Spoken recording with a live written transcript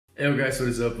Hey guys, what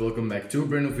is up? Welcome back to a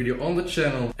brand new video on the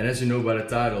channel. And as you know by the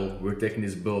title, we're taking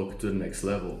this bulk to the next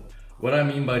level. What I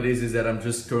mean by this is that I'm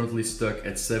just currently stuck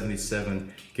at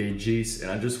 77 kgs and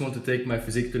I just want to take my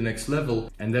physique to the next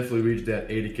level and definitely reach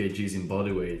that 80 kgs in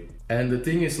body weight. And the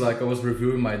thing is, like, I was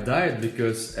reviewing my diet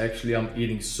because actually I'm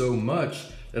eating so much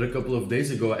that a couple of days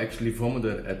ago I actually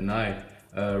vomited at night.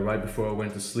 Right before I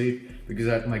went to sleep, because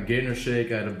I had my gainer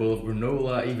shake, I had a bowl of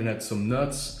granola, even had some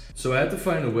nuts. So I had to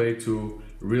find a way to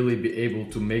really be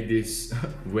able to make this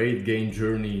weight gain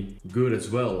journey good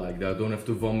as well, like that I don't have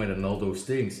to vomit and all those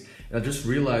things. And I just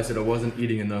realized that I wasn't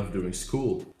eating enough during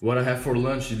school. What I have for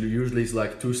lunch usually is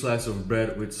like 2 slices of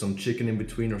bread with some chicken in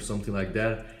between or something like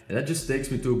that. And that just takes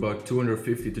me to about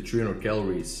 250 to 300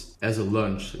 calories as a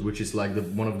lunch, which is like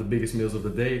one of the biggest meals of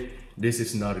the day. This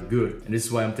is not good, and this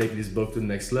is why I'm taking this bulk to the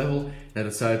next level. And I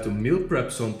decided to meal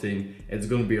prep something. It's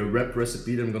going to be a wrap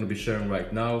recipe that I'm going to be sharing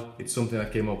right now. It's something I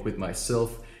came up with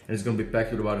myself, and it's going to be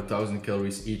packed with about 1,000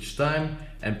 calories each time,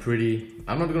 and pretty,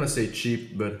 I'm not going to say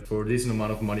cheap, but for a decent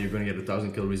amount of money you're going to get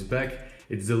 1,000 calories back.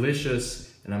 It's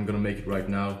delicious, and I'm going to make it right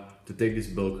now to take this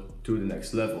bulk to the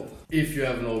next level. If you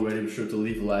haven't already, be sure to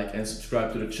leave a like and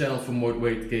subscribe to the channel for more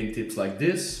weight gain tips like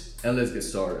this. And let's get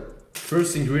started.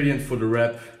 First ingredient for the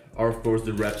wrap are of course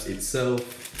the wraps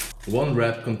itself. One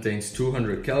wrap contains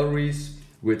 200 calories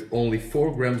with only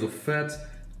 4 grams of fat,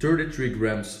 33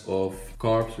 grams of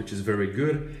carbs, which is very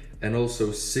good, and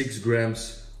also 6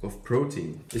 grams of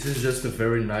protein. This is just a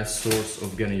very nice source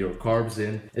of getting your carbs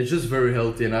in. It's just very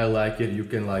healthy and I like it. You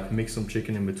can like mix some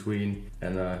chicken in between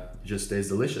and it just tastes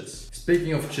delicious.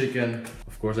 Speaking of chicken,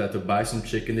 of course I had to buy some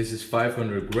chicken. This is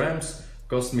 500 grams,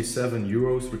 cost me 7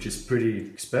 euros, which is pretty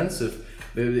expensive.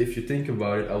 But if you think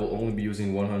about it, I will only be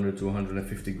using 100 to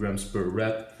 150 grams per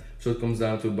wrap. So it comes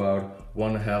down to about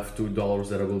 $1.5 to $2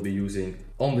 that I will be using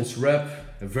on this wrap.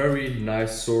 A very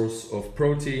nice source of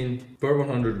protein. Per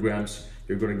 100 grams,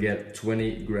 you're gonna get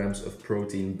 20 grams of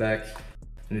protein back.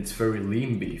 And it's very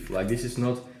lean beef. Like, this is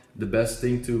not the best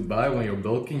thing to buy when you're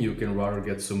bulking. You can rather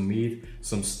get some meat,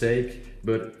 some steak.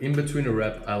 But in between a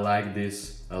wrap, I like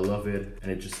this. I love it,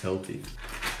 and it's just healthy.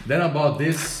 Then I bought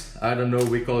this, I don't know,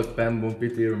 we call it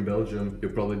pambompit here in Belgium. You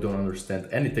probably don't understand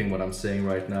anything what I'm saying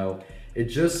right now.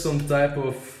 It's just some type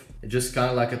of, just kind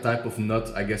of like a type of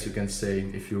nut, I guess you can say,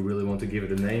 if you really want to give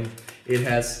it a name. It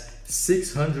has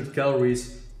 600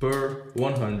 calories per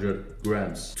 100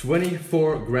 grams.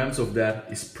 24 grams of that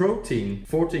is protein,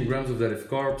 14 grams of that is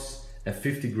carbs, and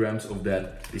 50 grams of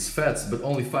that is fats, but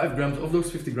only 5 grams of those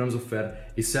 50 grams of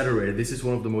fat is saturated. This is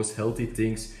one of the most healthy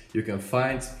things you can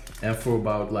find, and for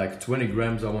about like 20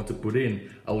 grams I want to put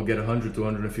in, I will get 100 to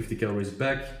 150 calories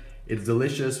back. It's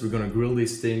delicious. We're gonna grill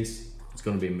these things. It's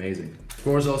gonna be amazing. Of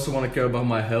course, I also want to care about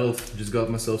my health. Just got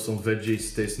myself some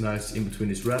veggies, tastes nice in between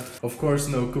this wrap. Of course,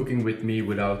 no cooking with me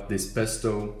without this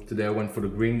pesto. Today I went for the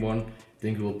green one. I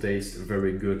think it will taste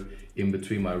very good in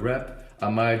between my wrap. I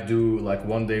might do like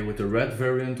one day with the red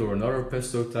variant or another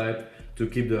pesto type to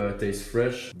keep the taste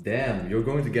fresh. Damn, you're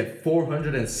going to get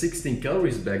 416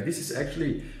 calories back. This is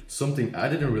actually something I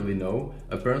didn't really know.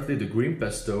 Apparently the green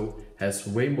pesto has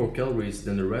way more calories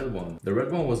than the red one. The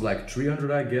red one was like 300,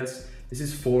 I guess. This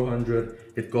is 400.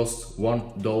 It costs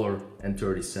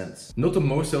 $1.30. Not the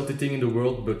most healthy thing in the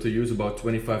world, but to use about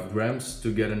 25 grams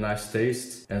to get a nice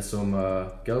taste and some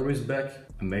calories back,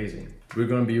 amazing. We're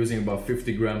gonna be using about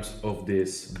 50 grams of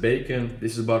this bacon.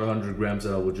 This is about 100 grams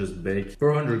that I will just bake.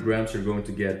 Per 100 grams, you're going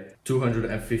to get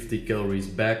 250 calories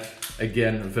back.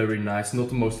 Again, very nice, not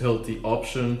the most healthy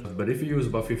option, but if you use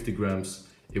about 50 grams,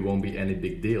 it won't be any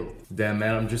big deal. Damn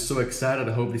man, I'm just so excited.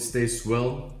 I hope this tastes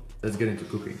well. Let's get into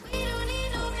cooking.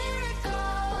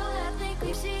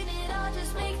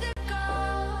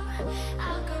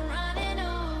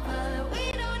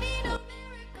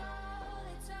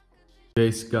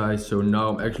 Okay guys, so now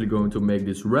I'm actually going to make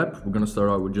this wrap. We're gonna start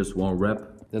out with just one wrap.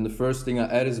 Then the first thing I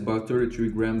add is about 33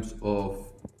 grams of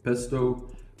pesto.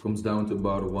 Comes down to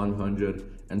about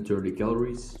 130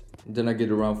 calories. Then I get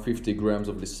around 50 grams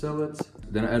of this salad.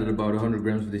 Then I added about 100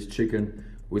 grams of this chicken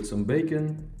with some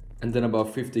bacon. And then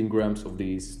about 15 grams of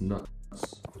these nuts.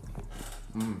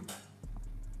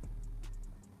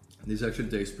 This actually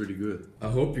tastes pretty good. I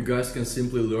hope you guys can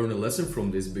simply learn a lesson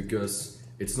from this, because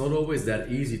it's not always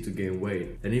that easy to gain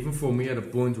weight. And even for me, at a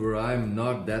point where I'm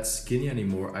not that skinny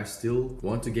anymore, I still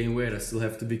want to gain weight. I still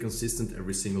have to be consistent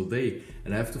every single day.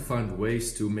 And I have to find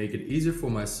ways to make it easier for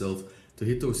myself to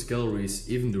hit those calories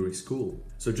even during school.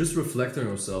 So just reflect on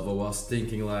yourself. I was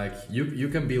thinking like, you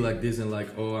can be like this and like,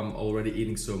 oh, I'm already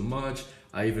eating so much.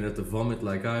 I even had to vomit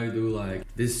like I do, like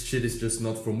this shit is just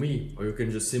not for me. Or you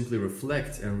can just simply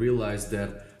reflect and realize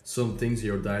that some things in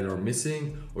your diet are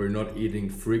missing, or you're not eating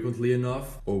frequently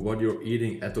enough, or what you're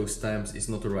eating at those times is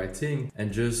not the right thing,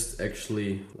 and just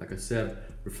actually, like I said,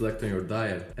 reflect on your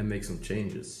diet and make some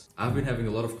changes. I've been having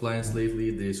a lot of clients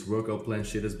lately. This workout plan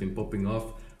shit has been popping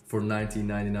off. For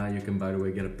 $19.99 you can, by the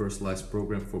way, get a personalized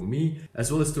program from me,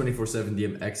 as well as 24/7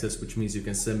 DM access, which means you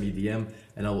can send me DM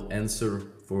and I will answer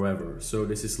forever. So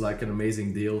this is like an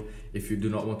amazing deal if you do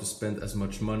not want to spend as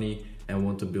much money and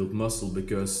want to build muscle,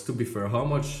 because to be fair, how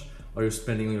much are you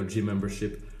spending on your gym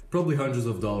membership? Probably hundreds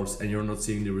of dollars, and you're not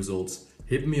seeing the results.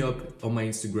 Hit me up on my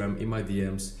Instagram in my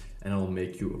DMs and I'll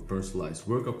make you a personalized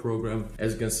workout program.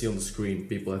 As you can see on the screen,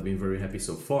 people have been very happy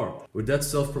so far. With that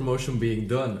self-promotion being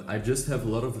done, I just have a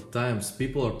lot of the times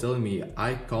people are telling me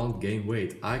I can't gain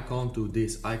weight, I can't do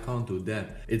this, I can't do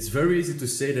that. It's very easy to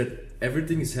say that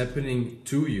everything is happening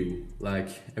to you, like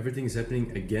everything is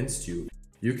happening against you.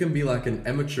 You can be like an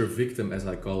amateur victim, as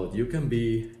I call it. You can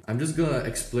be, I'm just gonna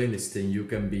explain this thing. You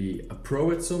can be a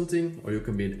pro at something, or you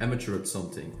can be an amateur at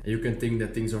something. And you can think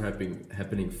that things are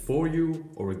happening for you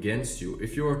or against you.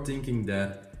 If you are thinking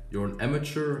that you're an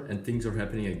amateur and things are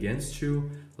happening against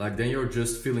you, like then you're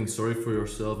just feeling sorry for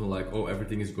yourself and like, oh,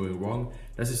 everything is going wrong.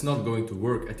 This is not going to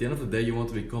work. At the end of the day, you want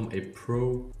to become a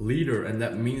pro leader, and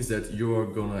that means that you are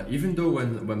gonna, even though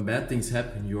when bad things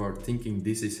happen, you are thinking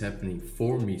this is happening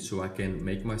for me so I can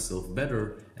make myself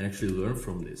better and actually learn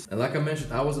from this. And like I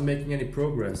mentioned, I wasn't making any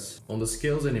progress on the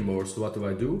scales anymore. So what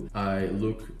do? I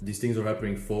look, these things are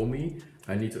happening for me.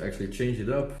 I need to actually change it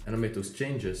up, and I make those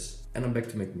changes and I'm back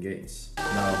to making gains.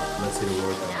 Now let's see the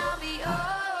workout.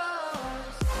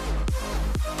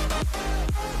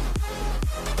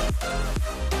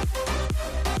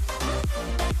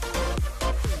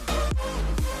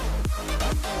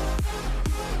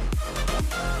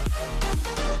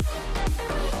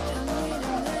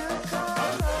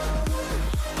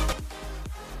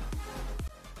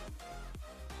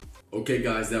 Okay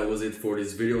guys, that was it for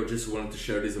this video. I just wanted to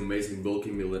share this amazing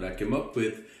bulking meal that I came up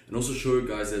with, and also show you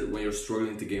guys that when you're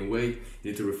struggling to gain weight,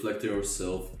 you need to reflect on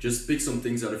yourself. Just pick some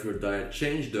things out of your diet,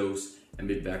 change those, and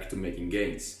be back to making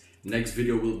gains. Next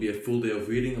video will be a full day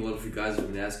of eating. A lot of you guys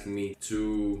have been asking me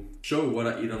to show what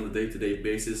I eat on a day-to-day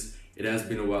basis. It has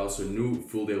been a while, so a new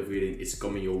full day of eating is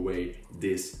coming your way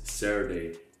this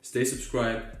Saturday. Stay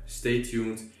subscribed, stay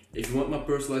tuned. If you want my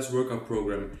personalized workout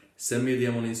program, send me a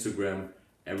DM on Instagram,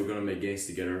 and we're gonna make gains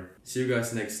together. See you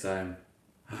guys next time.